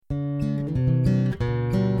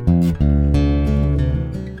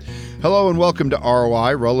Hello and welcome to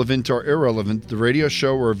ROI, Relevant or Irrelevant, the radio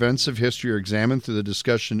show where events of history are examined through the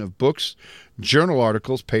discussion of books, journal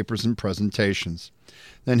articles, papers, and presentations.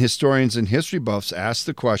 Then historians and history buffs ask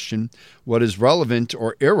the question, what is relevant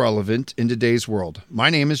or irrelevant in today's world? My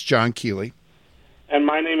name is John Keeley. And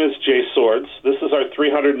my name is Jay Swords. This is our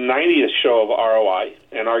 390th show of ROI,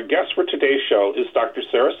 and our guest for today's show is Dr.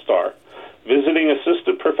 Sarah Starr, visiting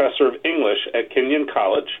assistant professor of English at Kenyon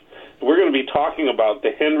College. We're going to be talking about the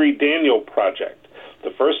Henry Daniell Project, the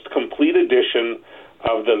first complete edition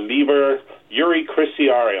of the Liber Iuris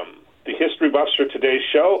Cruciarum. The history buffs for today's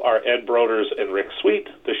show are Ed Broders and Rick Sweet.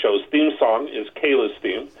 The show's theme song is Kayla's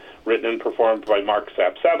Theme, written and performed by Mark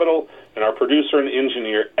Sapsavital, and our producer and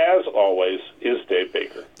engineer, as always, is Dave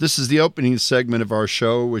Baker. This is the opening segment of our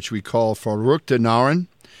show, which we call Verrückte Narren,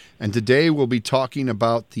 and today we'll be talking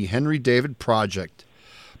about the Henry David Project,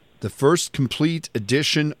 the first complete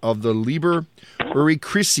edition of the Liber Iuris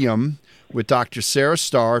Cruciarum, with Dr. Sarah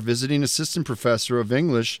Starr, visiting assistant professor of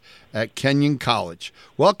English at Kenyon College.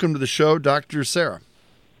 Welcome to the show, Dr. Sarah.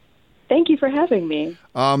 Thank you for having me.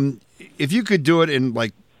 If you could do it in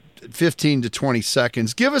like 15 to 20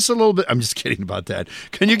 seconds, give us a little bit, I'm just kidding about that.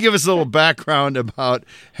 Can you give us a little background about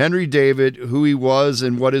Henry David, who he was,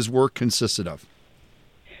 and what his work consisted of?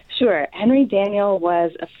 Sure. Henry Daniell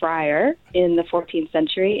was a friar in the 14th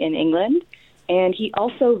century in England, and he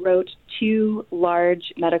also wrote two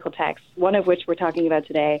large medical texts, one of which we're talking about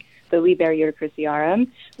today, the Liber Iuris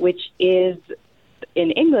Cruciarum, which is,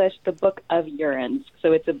 in English, the Book of Urines.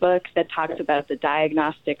 So it's a book that talks about the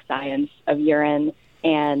diagnostic science of urine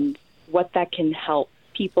and what that can help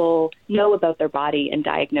people know about their body and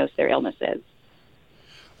diagnose their illnesses.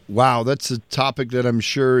 Wow, that's a topic that I'm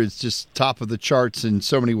sure is just top of the charts in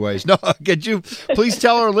so many ways. No, could you please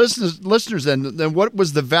tell our listeners then what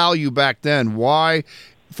was the value back then? Why,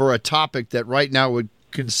 for a topic that right now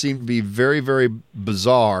could seem to be very, very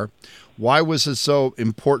bizarre, why was it so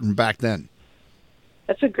important back then?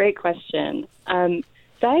 That's a great question.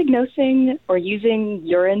 Diagnosing or using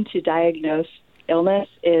urine to diagnose illness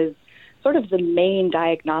is sort of the main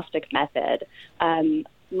diagnostic method.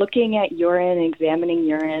 Looking at urine, examining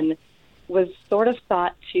urine was sort of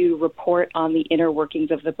thought to report on the inner workings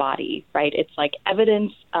of the body, right? It's like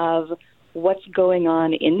evidence of what's going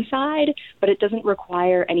on inside, but it doesn't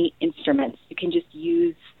require any instruments. You can just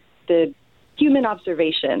use the human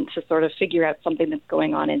observation to sort of figure out something that's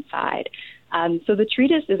going on inside. So the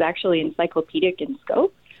treatise is actually encyclopedic in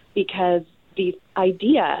scope because the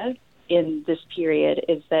idea in this period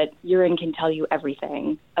is that urine can tell you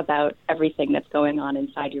everything about everything that's going on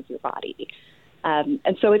inside of your body.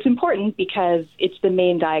 And so it's important because it's the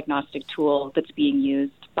main diagnostic tool that's being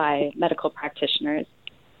used by medical practitioners.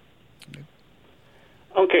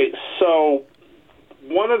 Okay, so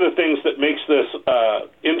one of the things that makes this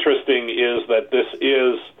interesting is that this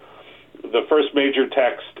is the first major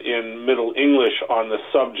text in Middle English on the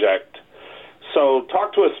subject. So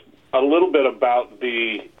talk to us a little bit about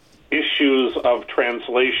the issues of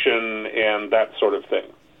translation and that sort of thing.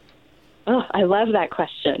 Oh, I love that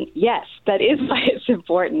question. Yes, that is why it's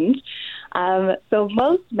important. So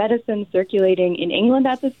most medicine circulating in England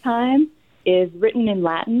at this time is written in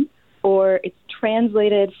Latin, or it's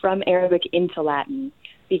translated from Arabic into Latin,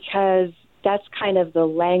 because that's kind of the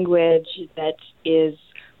language that is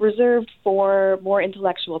reserved for more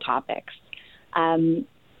intellectual topics. And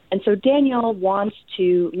so Daniell wants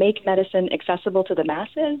to make medicine accessible to the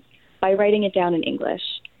masses by writing it down in English.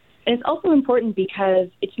 And it's also important because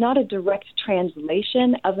it's not a direct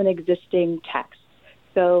translation of an existing text.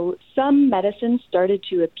 So some medicine started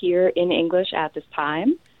to appear in English at this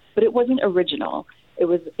time, but it wasn't original. It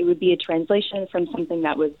would be a translation from something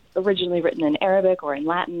that was originally written in Arabic or in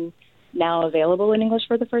Latin, now available in English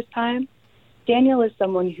for the first time. Daniell is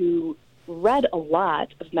someone who read a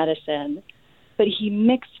lot of medicine, but he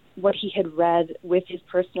mixed what he had read with his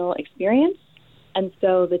personal experience. And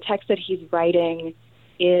so the text that he's writing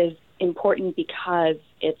is important because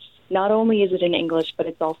it's not only is it in English, but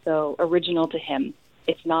it's also original to him.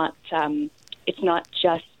 It's not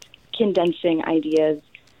just condensing ideas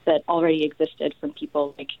that already existed from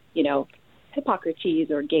people like,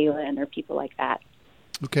 Hippocrates or Galen or people like that.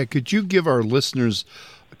 Okay, could you give our listeners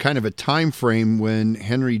kind of a time frame when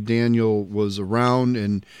Henry Daniell was around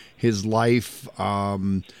in his life,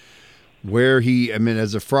 where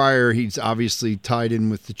as a friar, he's obviously tied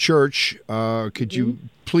in with the church. Could you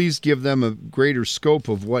please give them a greater scope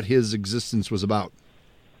of what his existence was about?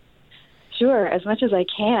 Sure, as much as I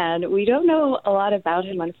can. We don't know a lot about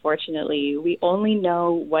him, unfortunately. We only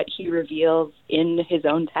know what he reveals in his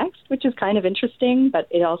own text, which is kind of interesting, but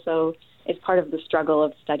it also is part of the struggle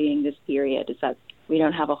of studying this period, is that We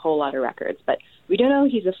don't have a whole lot of records, but we don't know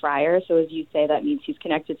he's a friar. So as you say, that means he's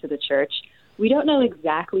connected to the church. We don't know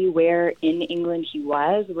exactly where in England he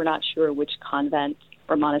was. We're not sure which convent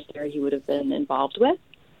or monastery he would have been involved with.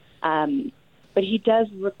 But he does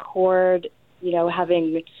record,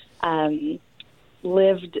 having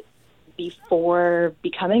lived before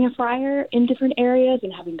becoming a friar in different areas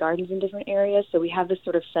and having gardens in different areas. So we have this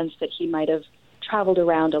sort of sense that he might have traveled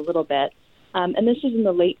around a little bit. And this is in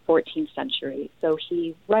the late 14th century. So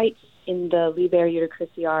he writes in the Liber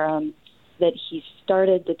Iudicriciarum that he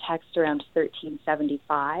started the text around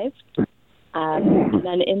 1375. And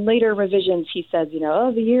then in later revisions, he says,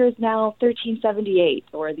 the year is now 1378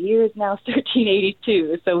 or the year is now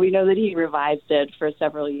 1382. So we know that he revised it for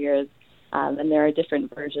several years. And there are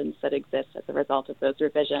different versions that exist as a result of those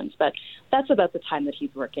revisions. But that's about the time that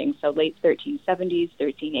he's working. So late 1370s,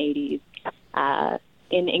 1380s,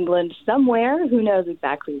 in England somewhere, who knows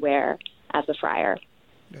exactly where, as a friar.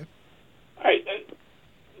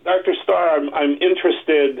 Dr. Starr, I'm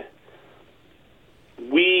interested.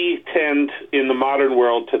 We tend, in the modern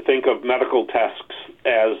world, to think of medical tests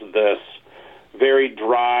as this very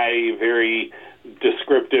dry, very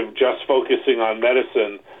descriptive, just focusing on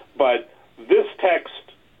medicine. But this text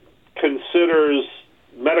considers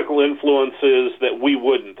medical influences that we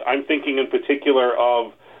wouldn't. I'm thinking in particular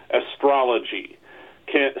of astrology.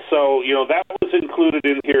 So, that was included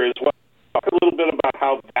in here as well. Talk a little bit about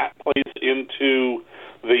how that plays into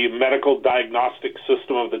the medical diagnostic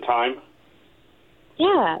system of the time.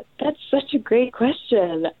 Yeah, that's such a great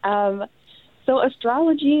question. So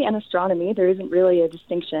astrology and astronomy, there isn't really a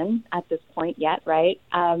distinction at this point yet, right?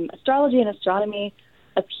 Astrology and astronomy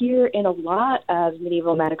appear in a lot of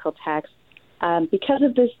medieval medical texts because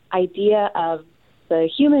of this idea of the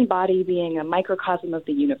human body being a microcosm of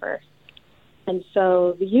the universe. And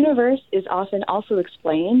so the universe is often also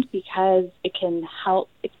explained because it can help.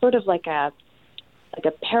 It's sort of like a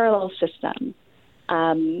parallel system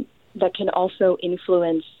that can also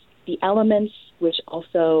influence the elements, which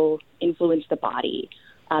also influence the body.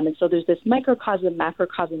 And so there's this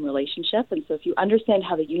microcosm-macrocosm relationship. And so if you understand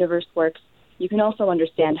how the universe works, you can also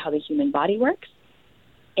understand how the human body works.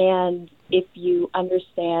 And if you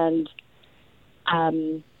understand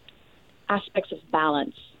aspects of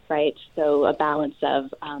balance, right? So a balance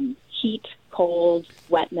of heat, cold,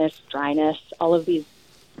 wetness, dryness, all of these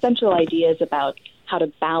central ideas about how to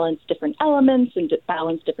balance different elements and to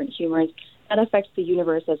balance different humors, that affects the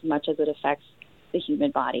universe as much as it affects the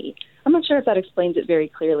human body. I'm not sure if that explains it very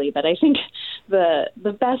clearly, but I think the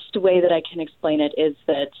best way that I can explain it is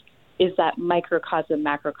that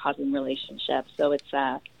microcosm-macrocosm relationship. So it's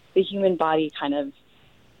the human body kind of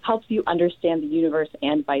helps you understand the universe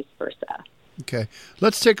and vice versa. Okay.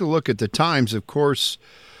 Let's take a look at the times. Of course,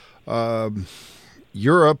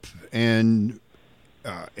 Europe and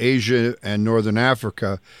Asia and Northern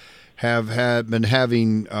Africa have been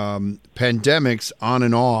having pandemics on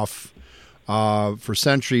and off for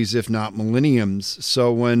centuries, if not millenniums.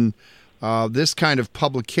 So when this kind of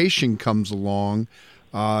publication comes along,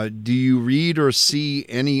 do you read or see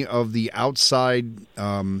any of the outside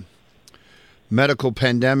medical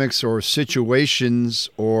pandemics or situations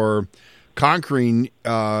or conquering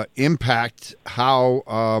impact how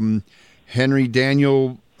Henry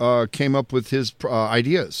Daniel came up with his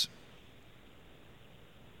ideas?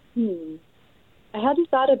 I hadn't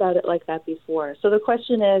thought about it like that before. So the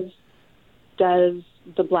question is, does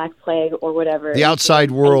the Black Plague or whatever... The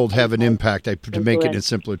outside world have an impact, to make it in a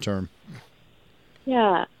simpler term.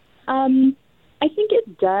 Yeah. I think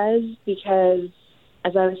it does because,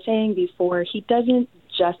 as I was saying before, he doesn't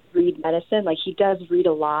just read medicine. Like, he does read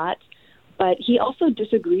a lot, but he also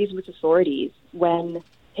disagrees with authorities when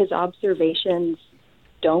his observations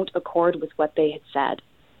don't accord with what they had said.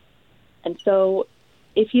 And so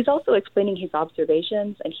if he's also explaining his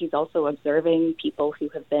observations and he's also observing people who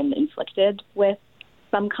have been inflicted with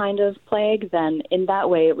some kind of plague, then in that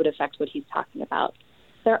way it would affect what he's talking about.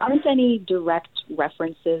 There aren't any direct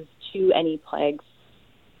references to any plagues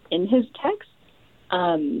in his text,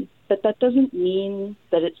 but that doesn't mean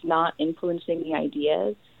that it's not influencing the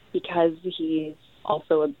ideas because he's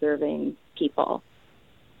also observing people.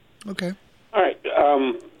 Okay. All right.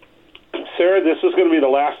 Sarah, this is going to be the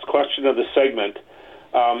last question of the segment,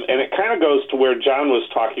 and it kind of goes to where John was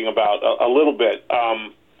talking about a little bit.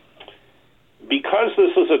 Because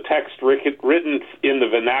this is a text written in the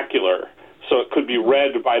vernacular, so it could be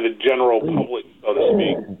read by the general public, so to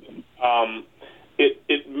speak,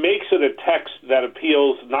 it makes it a text that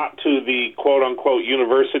appeals not to the quote-unquote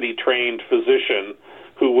university-trained physician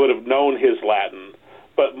who would have known his Latin,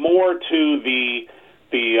 but more to the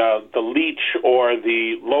the leech or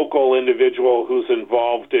the local individual who's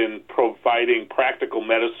involved in providing practical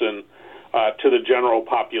medicine to the general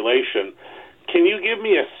population. Can you give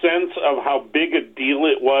me a sense of how big a deal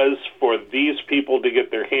it was for these people to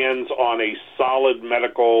get their hands on a solid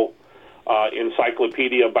medical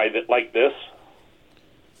encyclopedia like this?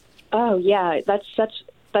 Oh, yeah, that's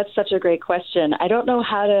such a great question. I don't know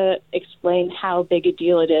how to explain how big a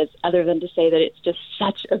deal it is other than to say that it's just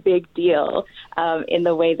such a big deal in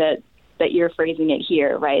the way that you're phrasing it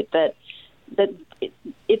here, right? That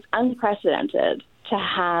it's unprecedented to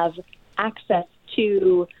have access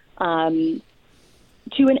to an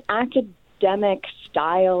academic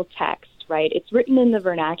style text, right? It's written in the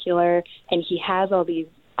vernacular, and he has all these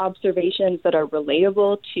observations that are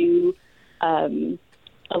relatable to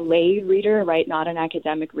a lay reader, right, not an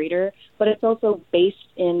academic reader, but it's also based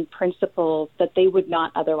in principles that they would not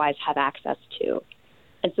otherwise have access to.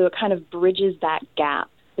 And so it kind of bridges that gap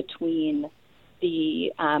between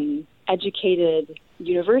the educated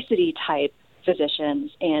university-type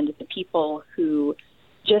physicians and the people who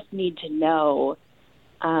just need to know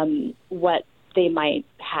what they might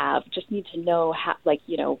have, just need to know how,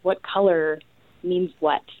 what color means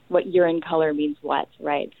what urine color means what,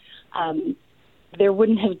 right? There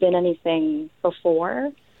wouldn't have been anything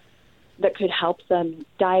before that could help them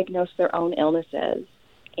diagnose their own illnesses,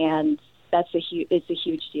 and it's a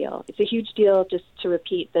huge deal. It's a huge deal, just to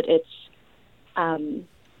repeat, that it's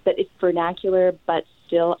vernacular but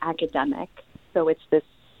still academic. So it's a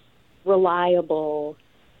reliable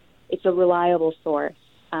source,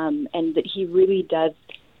 and that he really does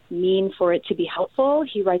mean for it to be helpful.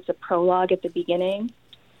 He writes a prologue at the beginning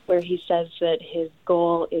where he says that his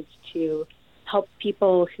goal is to help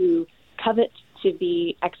people who covet to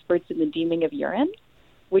be experts in the deeming of urine,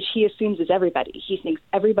 which he assumes is everybody. He thinks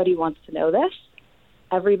everybody wants to know this.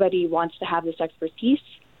 Everybody wants to have this expertise.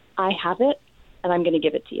 I have it, and I'm going to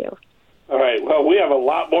give it to you. All right. Well, we have a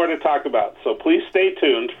lot more to talk about, so please stay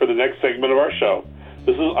tuned for the next segment of our show.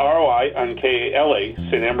 This is ROI on KALA,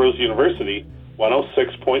 St. Ambrose University,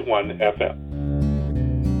 106.1 FM.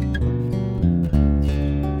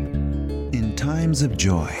 In times of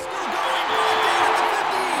joy,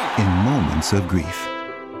 in moments of grief,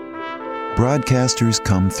 broadcasters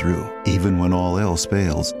come through, even when all else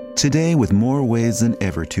fails. Today, with more ways than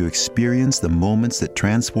ever to experience the moments that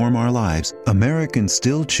transform our lives, Americans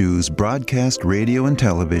still choose broadcast radio and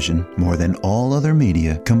television more than all other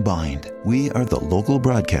media combined. We are the local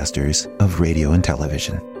broadcasters of radio and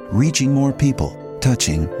television, reaching more people,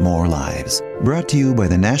 touching more lives. Brought to you by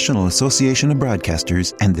the National Association of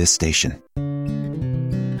Broadcasters and this station.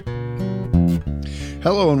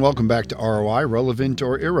 Hello and welcome back to ROI, Relevant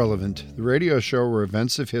or Irrelevant, the radio show where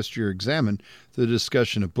events of history are examined through the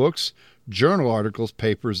discussion of books, journal articles,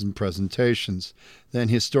 papers, and presentations. Then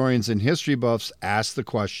historians and history buffs ask the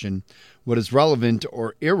question, what is relevant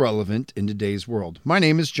or irrelevant in today's world? My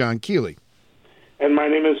name is John Keeley. And my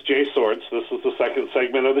name is Jay Swords. This is the second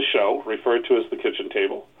segment of the show, referred to as the kitchen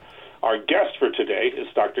table. Our guest for today is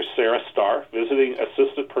Dr. Sarah Starr, visiting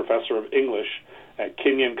assistant professor of English at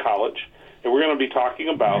Kenyon College. And we're going to be talking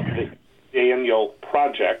about the Daniel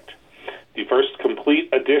Project, the first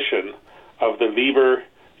complete edition of the Liber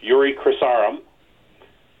Iuris Chrysarum,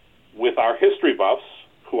 with our history buffs,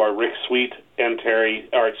 who are Rick Sweet and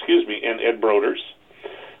Ed Broders.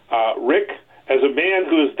 Rick, as a man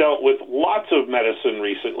who has dealt with lots of medicine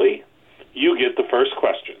recently, you get the first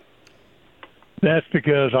question. That's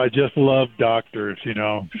because I just love doctors,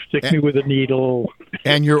 Stick me with a needle.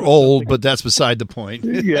 And you're old, but that's beside the point.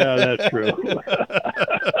 Yeah, that's true.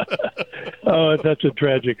 Oh, that's a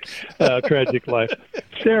tragic life.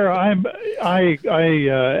 Sarah, I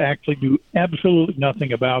actually knew absolutely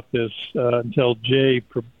nothing about this until Jay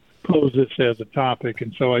proposed this as a topic,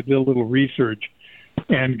 and so I did a little research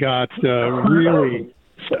and got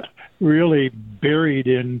really buried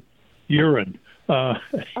in urine.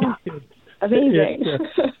 Amazing.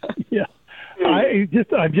 Yeah.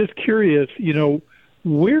 I'm just curious,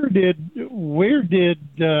 where did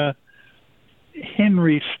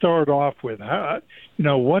Henry start off with? How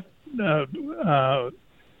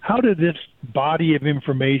did this body of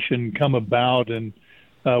information come about, and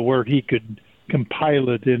where he could compile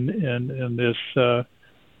it in this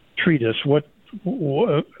treatise? How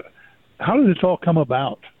did this all come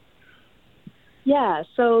about? Yeah,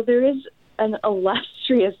 so there is an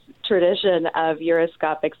illustrious tradition of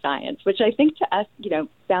uroscopic science, which I think to us,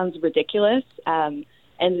 sounds ridiculous. And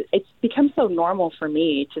it's become so normal for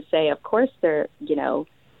me to say, of course, there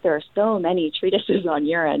are so many treatises on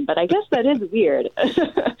urine, but I guess that is weird.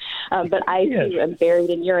 But I too am buried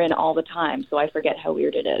in urine all the time, so I forget how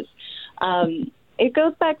weird it is. It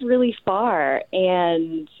goes back really far,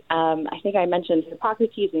 and I think I mentioned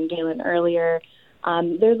Hippocrates and Galen earlier.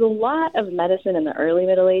 There's a lot of medicine in the early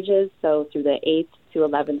Middle Ages, so through the 8th to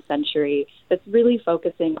 11th century, that's really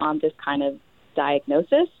focusing on this kind of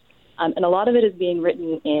diagnosis, and a lot of it is being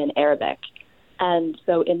written in Arabic. And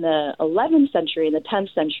so in the 11th century, in the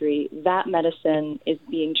 10th century, that medicine is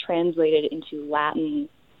being translated into Latin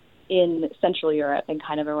in Central Europe and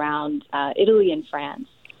kind of around Italy and France.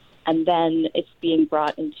 And then it's being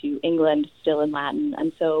brought into England, still in Latin.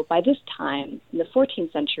 And so by this time, in the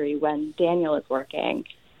 14th century, when Daniel is working,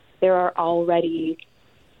 there are already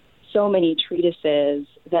so many treatises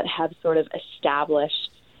that have sort of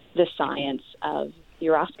established the science of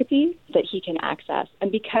uroscopy that he can access.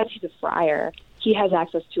 And because he's a friar, he has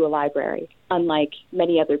access to a library, unlike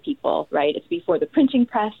many other people, right? It's before the printing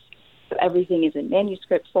press, so everything is in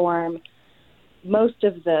manuscript form. Most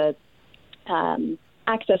of the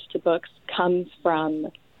access to books comes from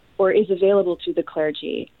or is available to the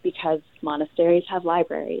clergy because monasteries have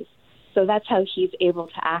libraries. So that's how he's able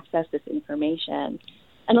to access this information.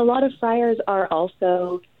 And a lot of friars are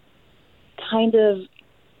also kind of,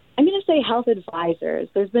 I'm going to say, health advisors.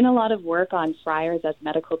 There's been a lot of work on friars as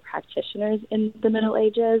medical practitioners in the Middle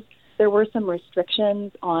Ages. There were some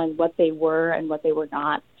restrictions on what they were and what they were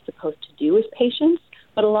not supposed to do with patients,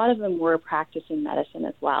 but a lot of them were practicing medicine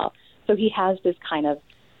as well. So he has this kind of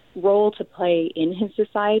role to play in his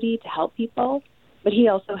society to help people, but he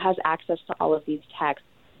also has access to all of these texts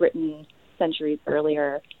written centuries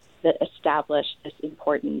earlier that establish this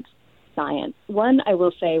important science. One, I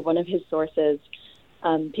will say, one of his sources,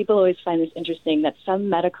 people always find this interesting, that some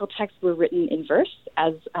medical texts were written in verse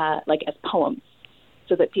as poems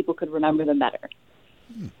so that people could remember them better.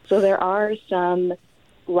 So there are some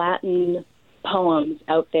Latin poems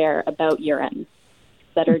out there about urine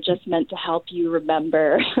that are just meant to help you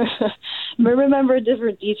remember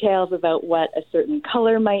different details about what a certain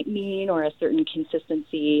color might mean or a certain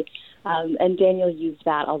consistency. And Daniel used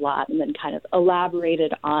that a lot and then kind of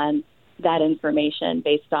elaborated on that information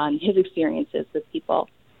based on his experiences with people.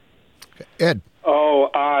 Ed. Oh,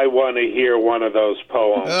 I want to hear one of those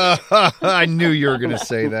poems. I knew you were going to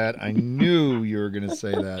say that.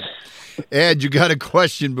 Ed, you got a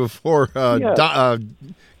question before? Go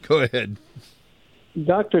ahead.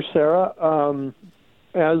 Dr. Sarah,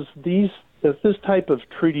 as this type of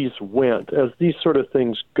treatise went, as these sort of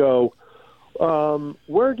things go,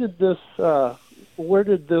 where did this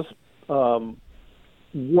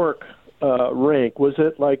work rank? Was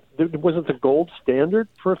it the gold standard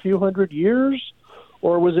for a few hundred years,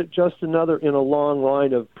 or was it just another in a long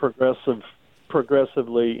line of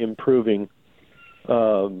progressively improving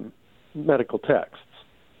medical texts?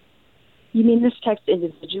 You mean this text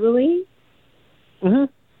individually? Mm-hmm.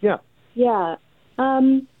 Yeah. Yeah.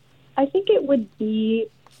 I think it would be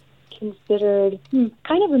considered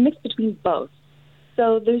kind of a mix between both.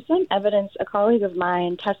 So there's some evidence, a colleague of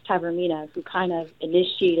mine, Tess Tavermina, who kind of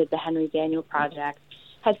initiated the Henry Daniel Project,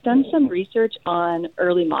 has done some research on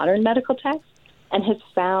early modern medical texts and has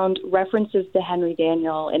found references to Henry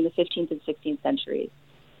Daniel in the 15th and 16th centuries.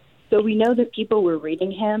 So we know that people were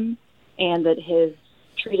reading him and that his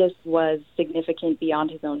treatise was significant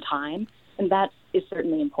beyond his own time, and that is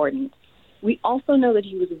certainly important. We also know that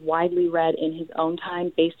he was widely read in his own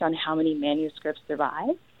time based on how many manuscripts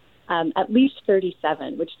survive, at least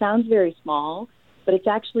 37, which sounds very small, but it's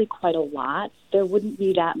actually quite a lot. There wouldn't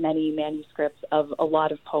be that many manuscripts of a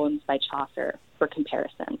lot of poems by Chaucer for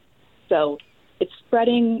comparison. So it's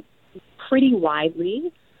spreading pretty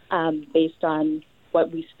widely based on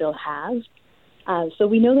what we still have. So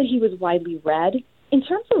we know that he was widely read. In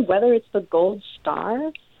terms of whether it's the gold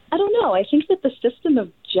star, I don't know. I think that the system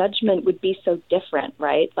of judgment would be so different,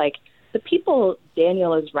 right? Like, the people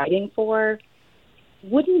Daniel is writing for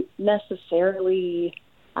wouldn't necessarily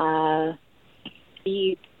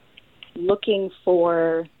be looking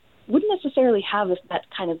for, wouldn't necessarily have that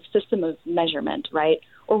kind of system of measurement, right?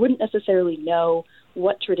 Or wouldn't necessarily know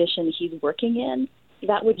what tradition he's working in.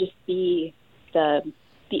 That would just be the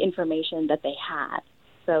information that they had.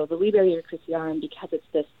 So the Liber Cruciarum, because it's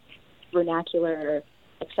this vernacular,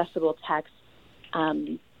 accessible text,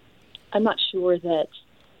 I'm not sure that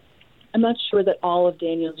all of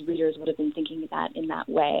Daniel's readers would have been thinking that in that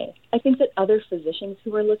way. I think that other physicians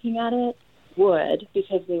who were looking at it would,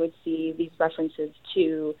 because they would see these references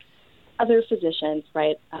to other physicians,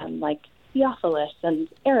 right, like Theophilus and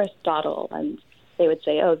Aristotle, and they would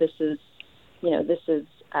say, oh, this is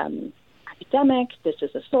academic, this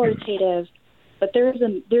is authoritative. But there's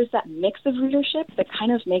that mix of readership that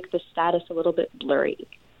kind of make the status a little bit blurry.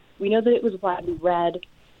 We know that it was widely read.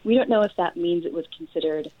 We don't know if that means it was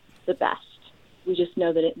considered the best. We just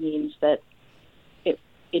know that it means that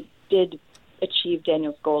it did achieve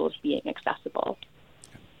Daniel's goal of being accessible.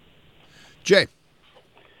 Jay.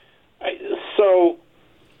 So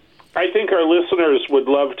I think our listeners would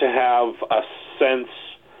love to have a sense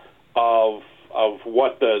of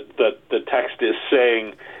what the text is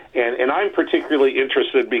saying, and I'm particularly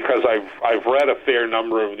interested because I've read a fair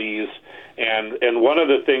number of these, and one of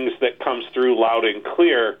the things that comes through loud and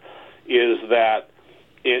clear is that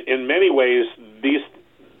in many ways these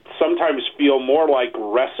sometimes feel more like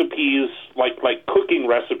recipes, like cooking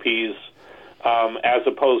recipes, as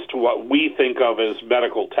opposed to what we think of as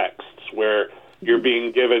medical texts, where you're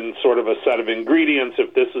being given sort of a set of ingredients.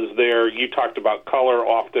 If this is there, you talked about color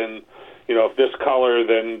often. If this color,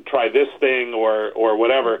 then try this thing or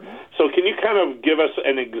whatever. So can you kind of give us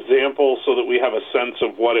an example so that we have a sense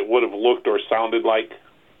of what it would have looked or sounded like?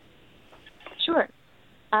 Sure.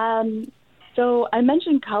 So I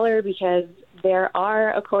mentioned color because there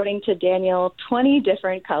are, according to Daniel, 20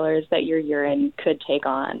 different colors that your urine could take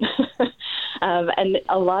on. And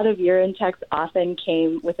a lot of urine texts often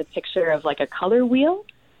came with a picture of like a color wheel,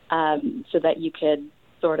 so that you could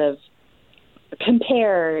sort of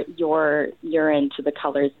compare your urine to the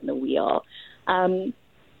colors in the wheel. And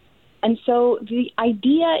so the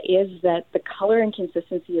idea is that the color and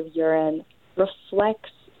consistency of urine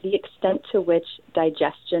reflects the extent to which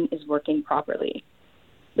digestion is working properly.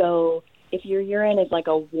 So if your urine is like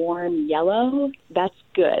a warm yellow, that's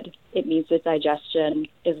good. It means that digestion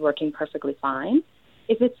is working perfectly fine.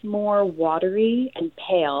 If it's more watery and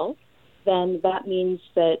pale, then that means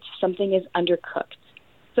that something is undercooked.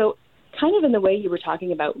 So kind of in the way you were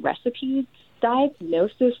talking about recipes,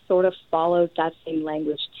 diagnosis sort of follows that same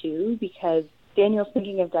language too, because Daniel's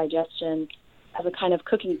thinking of digestion as a kind of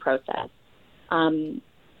cooking process,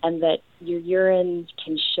 and that your urine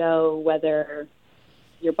can show whether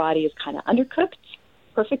your body is kind of undercooked,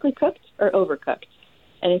 perfectly cooked, or overcooked.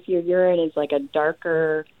 And if your urine is like a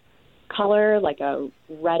darker color, like a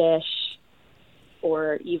reddish,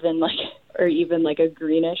 or even like a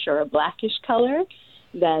greenish or a blackish color,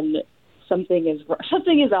 then something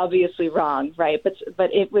is obviously wrong, right?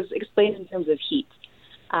 But it was explained in terms of heat,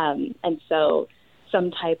 and so some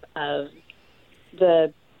type of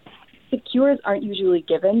the cures aren't usually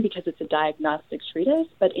given because it's a diagnostic treatise.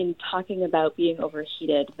 But in talking about being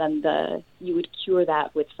overheated, then you would cure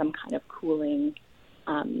that with some kind of cooling,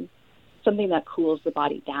 something that cools the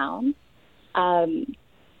body down.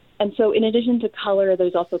 And so, in addition to color,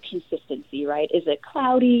 there's also consistency, right? Is it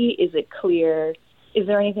cloudy? Is it clear? Is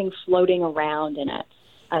there anything floating around in it?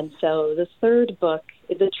 And so the third book,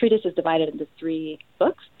 the treatise is divided into 3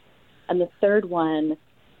 books, and the third one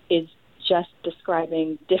is just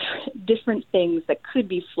describing different things that could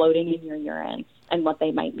be floating in your urine and what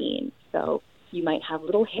they might mean. So you might have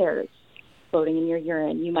little hairs floating in your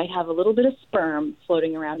urine. You might have a little bit of sperm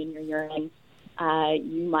floating around in your urine.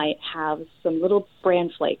 You might have some little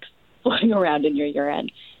bran flakes floating around in your urine.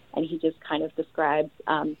 And he just kind of describes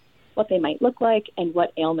what they might look like and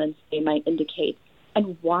what ailments they might indicate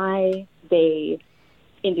and why they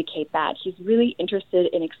indicate that. He's really interested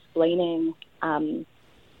in explaining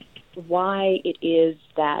why it is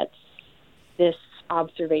that this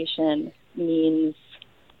observation means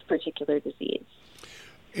particular disease.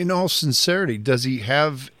 In all sincerity, does he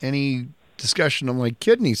have any discussion on like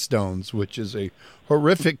kidney stones, which is a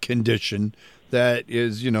horrific condition that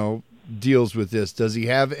is, deals with this? Does he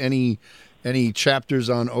have any chapters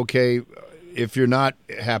on, okay, if you're not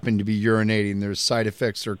happen to be urinating, there's side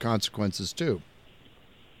effects or consequences too?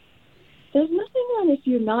 There's nothing on if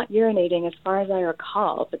you're not urinating as far as I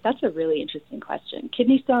recall, but that's a really interesting question.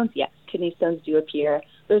 Kidney stones, yes, kidney stones do appear.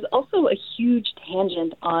 There's also a huge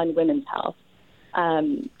tangent on women's health.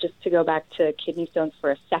 Just to go back to kidney stones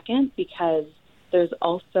for a second, because there's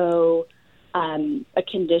also a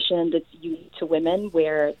condition that's unique to women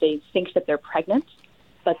where they think that they're pregnant,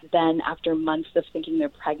 but then after months of thinking they're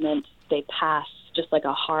pregnant, they pass just like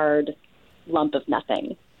a hard lump of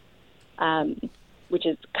nothing, which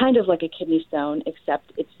is kind of like a kidney stone,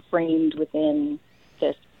 except it's framed within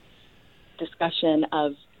this discussion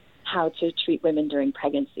of how to treat women during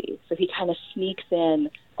pregnancy. So he kind of sneaks in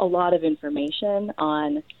a lot of information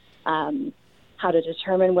on how to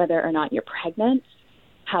determine whether or not you're pregnant,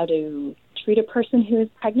 how to treat a person who is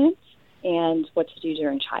pregnant, and what to do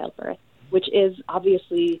during childbirth, which is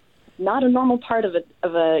obviously not a normal part of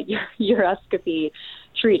a uroscopy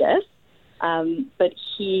treatise, but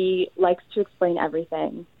he likes to explain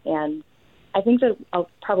everything. And I think that I'll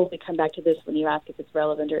probably come back to this when you ask if it's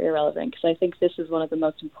relevant or irrelevant, because I think this is one of the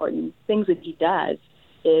most important things that he does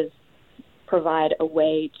is provide a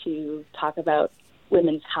way to talk about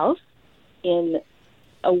women's health in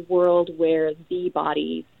a world where the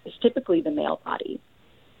body is typically the male body.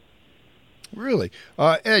 Really?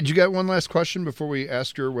 Ed, you got one last question before we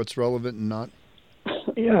ask her what's relevant and not?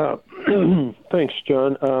 Yeah. Thanks,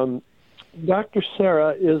 John. Dr.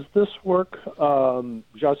 Sarah, is this work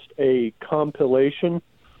just a compilation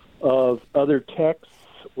of other texts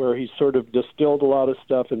where he sort of distilled a lot of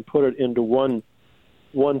stuff and put it into one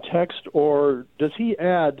text, or does he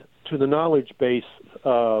add to the knowledge base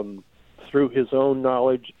through his own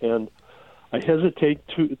knowledge? And I hesitate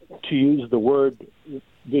to use the word,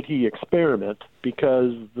 did he experiment,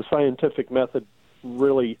 because the scientific method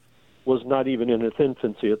really was not even in its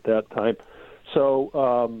infancy at that time.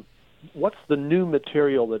 So what's the new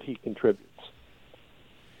material that he contributes?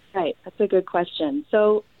 Right, that's a good question.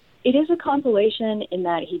 So it is a compilation in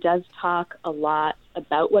that he does talk a lot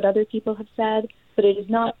about what other people have said, but it is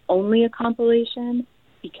not only a compilation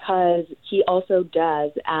because he also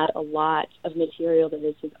does add a lot of material that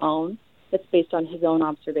is his own, that's based on his own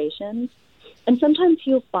observations. And sometimes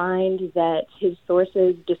he'll find that his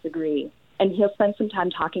sources disagree, and he'll spend some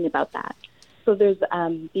time talking about that. So there's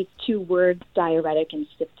these two words, diuretic and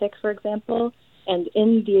styptic, for example. And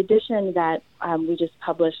in the edition that we just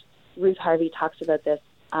published, Ruth Harvey talks about this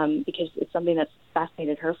because it's something that's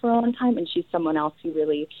fascinated her for a long time, and she's someone else who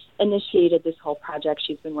really initiated this whole project.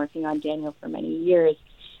 She's been working on Daniel for many years,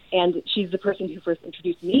 and she's the person who first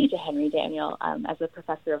introduced me to Henry Daniel as a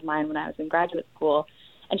professor of mine when I was in graduate school.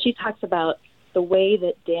 And she talks about the way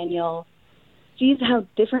that Daniel sees how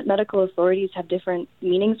different medical authorities have different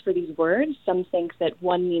meanings for these words. Some think that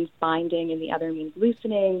one means binding and the other means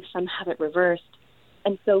loosening. Some have it reversed.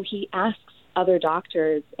 And so he asks other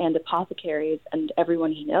doctors and apothecaries and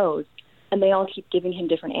everyone he knows, and they all keep giving him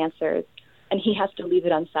different answers. And he has to leave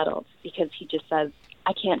it unsettled because he just says,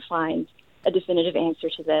 I can't find a definitive answer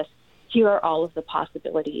to this. Here are all of the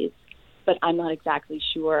possibilities, but I'm not exactly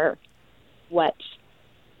sure what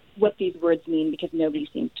these words mean because nobody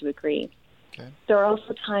seems to agree. Okay. There are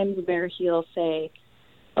also times where he'll say,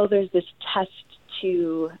 oh, there's this test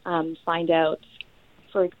to find out,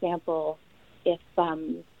 for example, if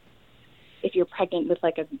you're pregnant with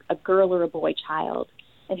like a girl or a boy child.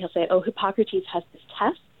 And he'll say, oh, Hippocrates has this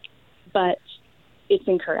test, but it's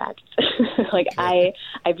incorrect.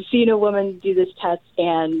 I've seen a woman do this test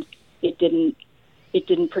and it didn't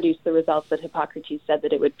produce the results that Hippocrates said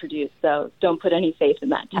that it would produce, so don't put any faith in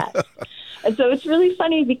that test. And so it's really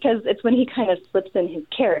funny because it's when he kind of slips in his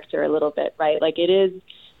character a little bit, right? Like it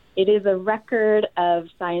is a record of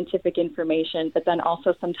scientific information, but then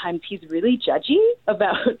also sometimes he's really judgy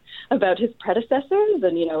about his predecessors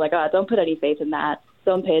and, don't put any faith in that.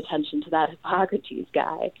 Don't pay attention to that Hippocrates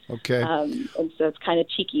guy. Okay. And so it's kind of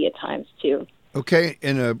cheeky at times, too. Okay,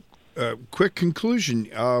 in a quick conclusion,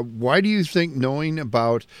 why do you think knowing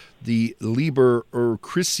about the Liber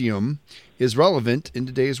Urcritium is relevant in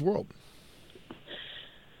today's world?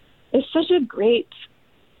 It's such a great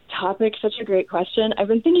topic, such a great question. I've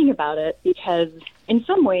been thinking about it because in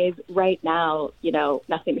some ways right now,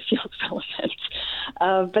 nothing feels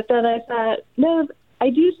relevant. But then I thought, no, I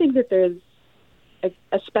do think that there's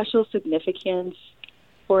a special significance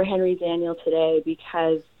for Henry Daniel today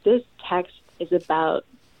because this text is about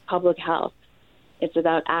public health. It's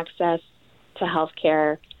about access to health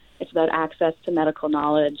care. It's about access to medical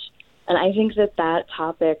knowledge. And I think that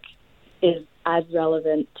topic is as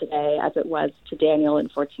relevant today as it was to Daniel in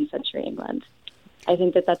 14th century England. I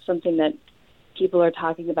think that that's something that people are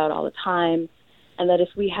talking about all the time, and that if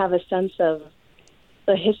we have a sense of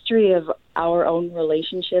the history of our own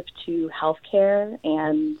relationship to healthcare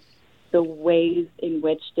and the ways in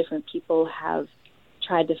which different people have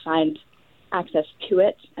tried to find access to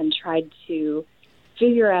it and tried to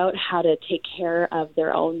figure out how to take care of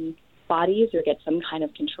their own bodies or get some kind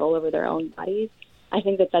of control over their own bodies, I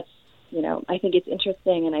think that's I think it's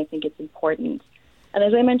interesting and I think it's important. And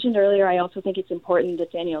as I mentioned earlier, I also think it's important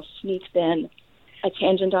that Daniel sneaks in a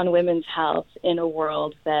tangent on women's health in a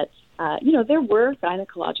world that, there were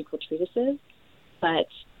gynecological treatises, but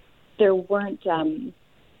there weren't,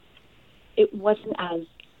 it wasn't as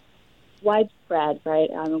widespread, right?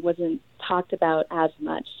 It wasn't talked about as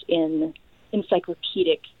much in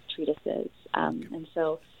encyclopedic treatises. And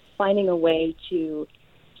so finding a way to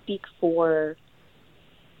speak for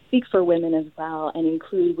women as well and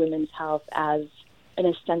include women's health as an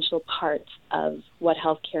essential part of what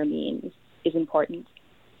healthcare means is important.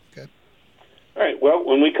 Okay. All right. Well,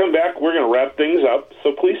 when we come back, we're going to wrap things up,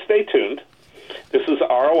 so please stay tuned. This is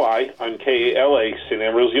ROI on KALA, St.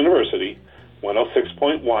 Ambrose University,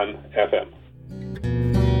 106.1 FM.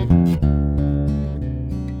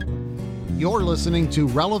 You're listening to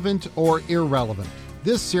Relevant or Irrelevant,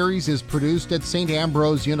 This series is produced at St.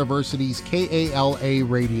 Ambrose University's KALA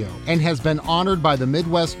Radio and has been honored by the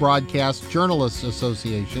Midwest Broadcast Journalists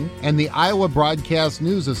Association and the Iowa Broadcast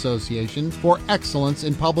News Association for excellence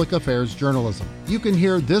in public affairs journalism. You can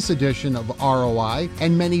hear this edition of ROI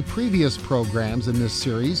and many previous programs in this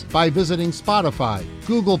series by visiting Spotify,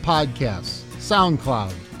 Google Podcasts,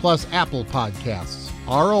 SoundCloud, plus Apple Podcasts.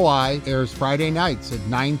 ROI airs Friday nights at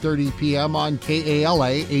 9:30 p.m. on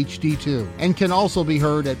KALA HD2 and can also be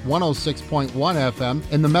heard at 106.1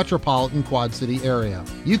 FM in the metropolitan Quad City area.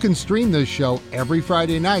 You can stream this show every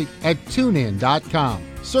Friday night at tunein.com.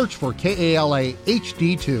 Search for KALA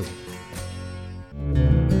HD2.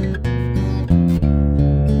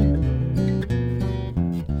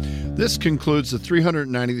 This concludes the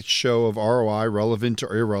 390th show of ROI, Relevant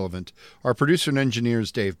or Irrelevant. Our producer and engineer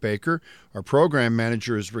is Dave Baker. Our program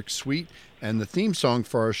manager is Rick Sweet. And the theme song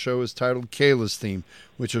for our show is titled Kayla's Theme,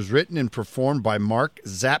 which was written and performed by Mark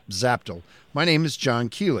Zaptel. My name is John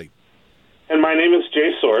Keeley. And my name is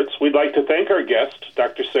Jay Swords. We'd like to thank our guest,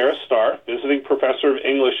 Dr. Sarah Starr, visiting professor of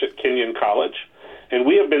English at Kenyon College. And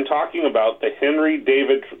we have been talking about the Henry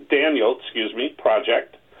David Daniel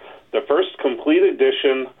project, the first complete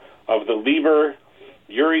edition of the Liber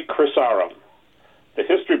Iuris Chrysarum. The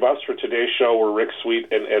history buffs for today's show were Rick Sweet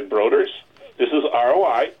and Ed Broders. This is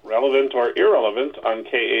ROI, Relevant or Irrelevant, on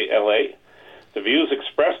KALA. The views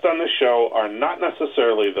expressed on this show are not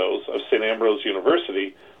necessarily those of St. Ambrose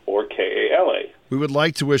University or KALA. We would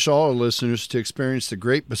like to wish all our listeners to experience the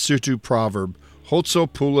great Basotho proverb, Hotso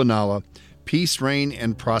Pula Nala, peace, reign,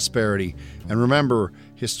 and prosperity. And remember,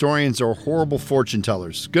 historians are horrible fortune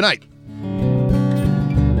tellers. Good night.